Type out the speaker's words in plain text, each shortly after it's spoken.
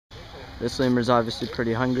This lemur is obviously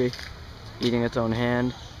pretty hungry, eating its own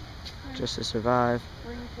hand just to survive.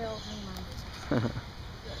 Ring-tailed lemur.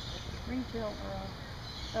 Ring-tailed,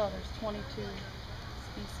 oh, there's 22 species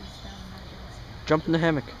down there. Jump in the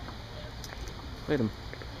hammock. Look at him.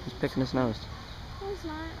 He's picking his nose. No, he's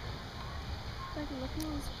not. He's like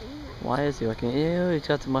licking his fingers. Why is he licking? Ew, he's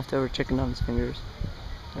got some leftover chicken on his fingers.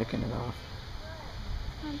 Licking it off.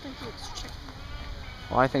 I don't think he likes chicken.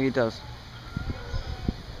 Well, I think he does.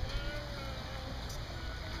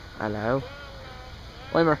 Hello?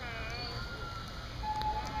 Lemur.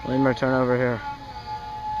 Lemur, turn over here.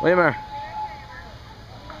 Lemur.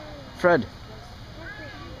 Fred.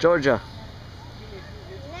 Georgia.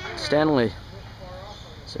 Stanley.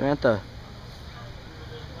 Samantha.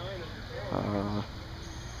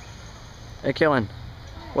 Hey, Kaylin.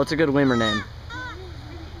 What's a good lemur name?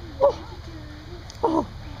 Oh. Oh.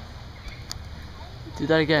 Do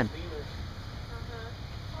that again.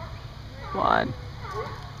 Come on.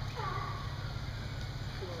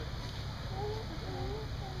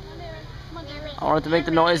 I want it to make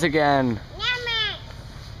the noise again.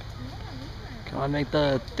 Come on, make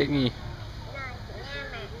the thingy.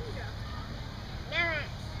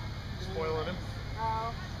 Spoiling him.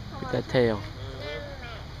 Look at that tail.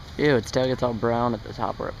 Ew, its tail gets all brown at the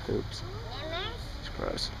top where it poops. It's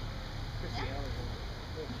gross.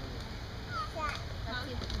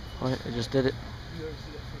 Oh, I just did it.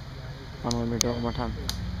 Come on, let me do it one more time.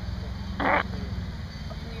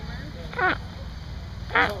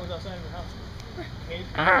 Someone's outside of your house. Cage?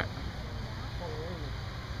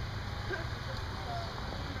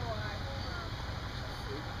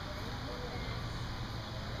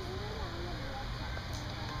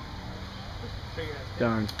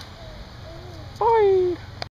 Darn.